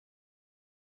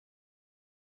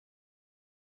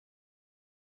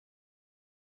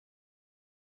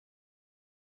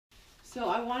So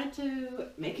I wanted to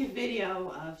make a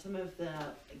video of some of the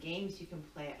games you can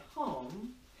play at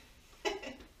home.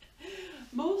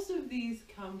 Most of these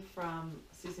come from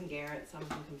Susan Garrett, some of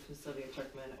them come from Sylvia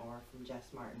Turkman or from Jess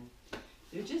Martin.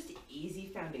 They're just easy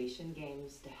foundation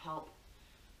games to help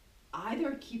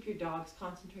either keep your dog's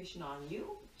concentration on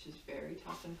you, which is very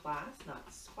tough in class, not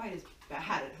quite as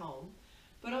bad at home,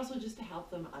 but also just to help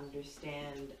them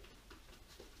understand,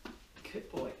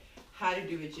 good boy, how to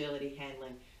do agility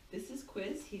handling. This is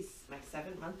Quiz. He's my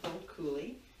 7-month-old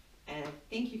Coolie, and I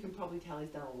think you can probably tell he's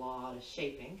done a lot of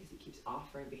shaping because he keeps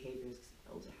offering behaviors because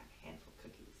he knows I have a handful of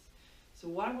cookies. So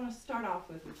what I want to start off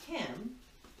with him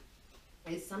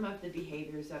is some of the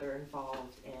behaviors that are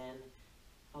involved in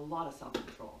a lot of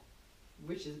self-control,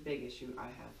 which is a big issue I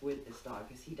have with this dog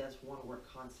because he does want to work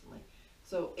constantly.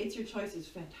 So It's Your Choice is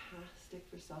fantastic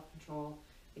for self-control.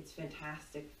 It's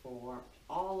fantastic for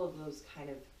all of those kind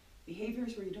of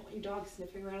behaviors where you don't want your dog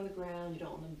sniffing around on the ground, you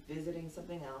don't want them visiting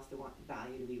something else, they want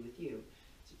value to be with you.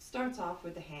 So it starts off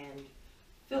with the hand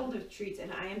filled with treats,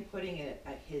 and I am putting it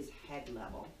at his head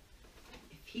level.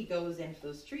 If he goes in for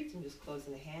those treats, I'm just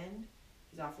closing the hand.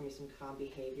 He's offering me some calm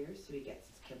behaviors so he gets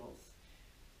his kibbles.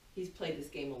 He's played this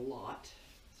game a lot,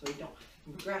 so you don't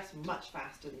progress much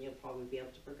faster than you'll probably be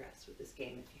able to progress with this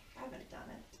game if you haven't done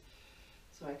it.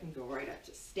 So I can go right up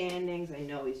to standings. I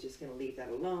know he's just going to leave that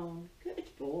alone. Good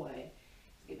boy.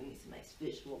 He's giving me some nice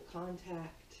visual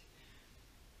contact.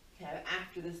 Kind of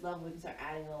after this level, we can start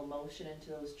adding a little motion into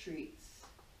those treats.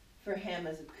 For him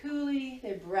as a Coolie,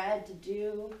 they're bred to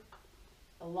do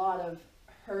a lot of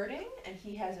herding, and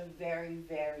he has a very,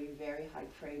 very, very high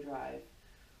prey drive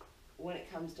when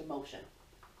it comes to motion.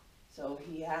 So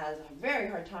he has a very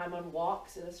hard time on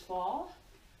walks in this fall.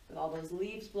 With all those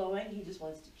leaves blowing, he just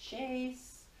wants to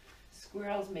chase.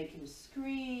 Squirrels make him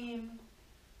scream.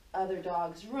 Other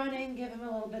dogs running give him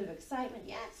a little bit of excitement.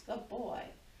 Yes, good boy.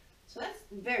 So that's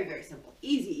very, very simple.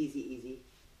 Easy, easy, easy.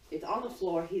 It's on the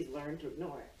floor. He's learned to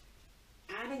ignore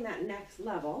it. Adding that next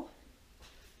level,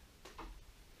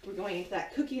 we're going into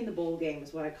that cookie in the bowl game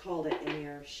is what I called it in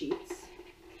your sheets.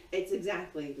 It's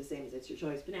exactly the same as It's Your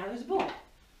Choice, but now there's a bowl,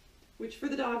 which for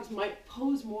the dogs might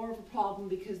pose more of a problem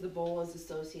because the bowl is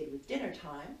associated with dinner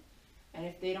time. And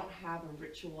if they don't have a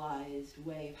ritualized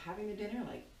way of having their dinner,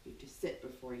 like you have to sit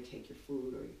before you take your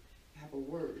food or you have a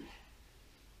word,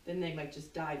 then they might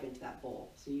just dive into that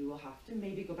bowl. So you will have to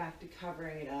maybe go back to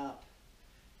covering it up.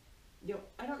 You know,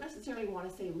 I don't necessarily want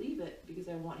to say leave it because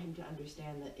I want him to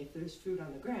understand that if there's food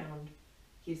on the ground,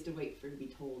 he has to wait for it to be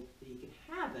told that he can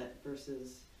have it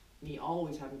versus me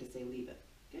always having to say leave it.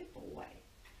 Good boy.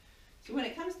 So when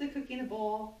it comes to the cookie in a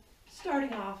bowl,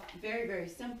 starting off very, very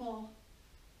simple,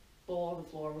 bowl on the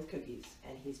floor with cookies.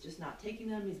 And he's just not taking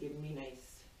them, he's giving me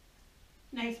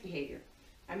nice behavior.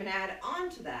 I'm going to add on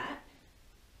to that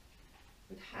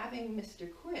with having Mr.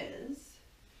 Quiz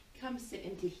come sit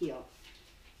into heel.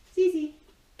 It's easy.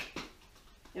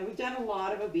 Now we've done a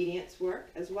lot of obedience work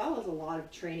as well as a lot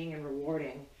of training and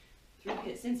rewarding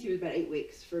since he was about 8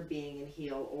 weeks for being in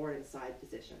heel or in side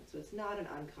position. So it's not an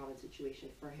uncommon situation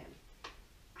for him.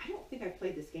 I don't think I've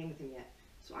played this game with him yet,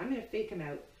 so I'm going to fake him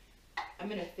out. I'm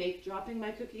going to fake dropping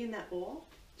my cookie in that bowl,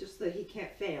 just so that he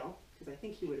can't fail, because I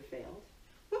think he would have failed.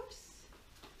 Whoops!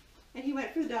 And he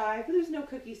went for the dive, but there's no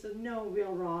cookie, so no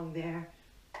real wrong there.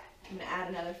 I'm going to add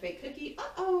another fake cookie.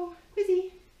 Uh-oh,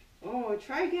 Quizzy. Oh,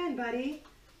 try again, buddy.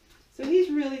 So he's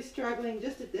really struggling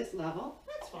just at this level.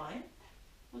 That's fine.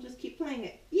 I'll just keep playing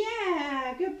it.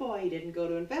 Yeah, good boy. He didn't go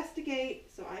to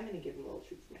investigate, so I'm going to give him a little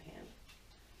treat for my hand.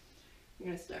 I'm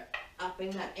going to start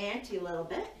upping that ante a little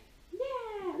bit.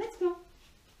 Yeah, let's go.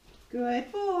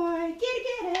 Good boy.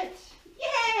 Get it.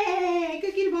 Yay!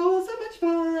 Cookie in a bowl, so much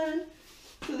fun.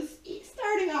 So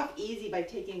starting off easy by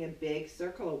taking a big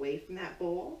circle away from that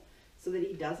bowl so that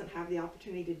he doesn't have the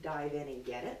opportunity to dive in and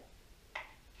get it.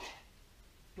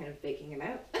 Kind of faking him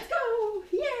out. Let's go!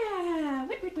 Yeah!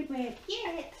 Whip, whip, whip, whip.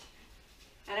 Get it!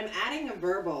 And I'm adding a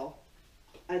verbal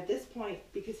at this point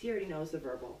because he already knows the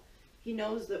verbal. He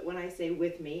knows that when I say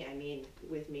with me, I mean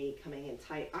with me coming in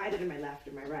tight, either to my left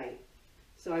or my right.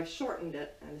 So I've shortened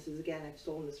it, and this is again, I've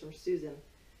stolen this from Susan,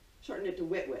 shortened it to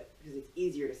wit wit because it's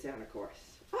easier to say on a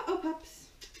course. Uh-oh, pups.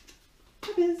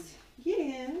 Puppies, get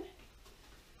in.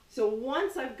 So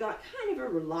once I've got kind of a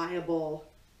reliable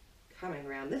coming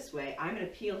around this way, I'm going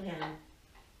to peel him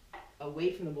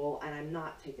away from the bowl, and I'm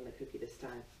not taking the cookie this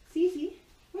time. It's easy.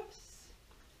 Whoops.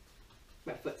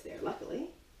 My foot's there,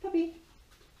 luckily. Puppy.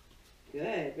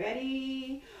 Good.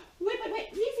 Ready? Wait, wait, wait.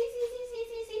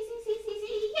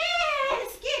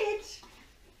 Yes! Get it!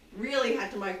 Really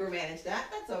had to micromanage that.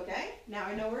 That's okay. Now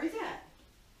I know where he's at.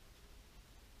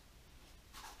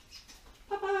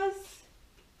 Papas.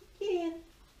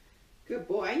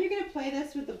 And you're going to play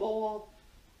this with the bowl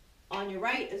on your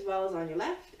right as well as on your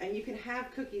left. And you can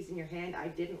have cookies in your hand. I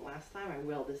didn't last time. I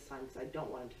will this time because I don't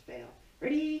want them to fail.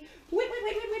 Ready? Wait, wait,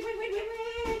 wait, wait, wait, wait, wait,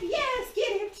 wait, wait. Yes,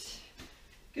 get it.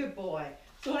 Good boy.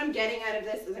 So what I'm getting out of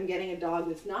this is I'm getting a dog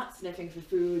that's not sniffing for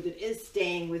food, that is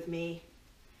staying with me,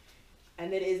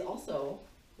 and that is also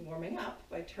warming up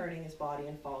by turning his body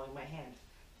and following my hand.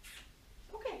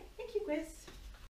 Okay, thank you, Quiz.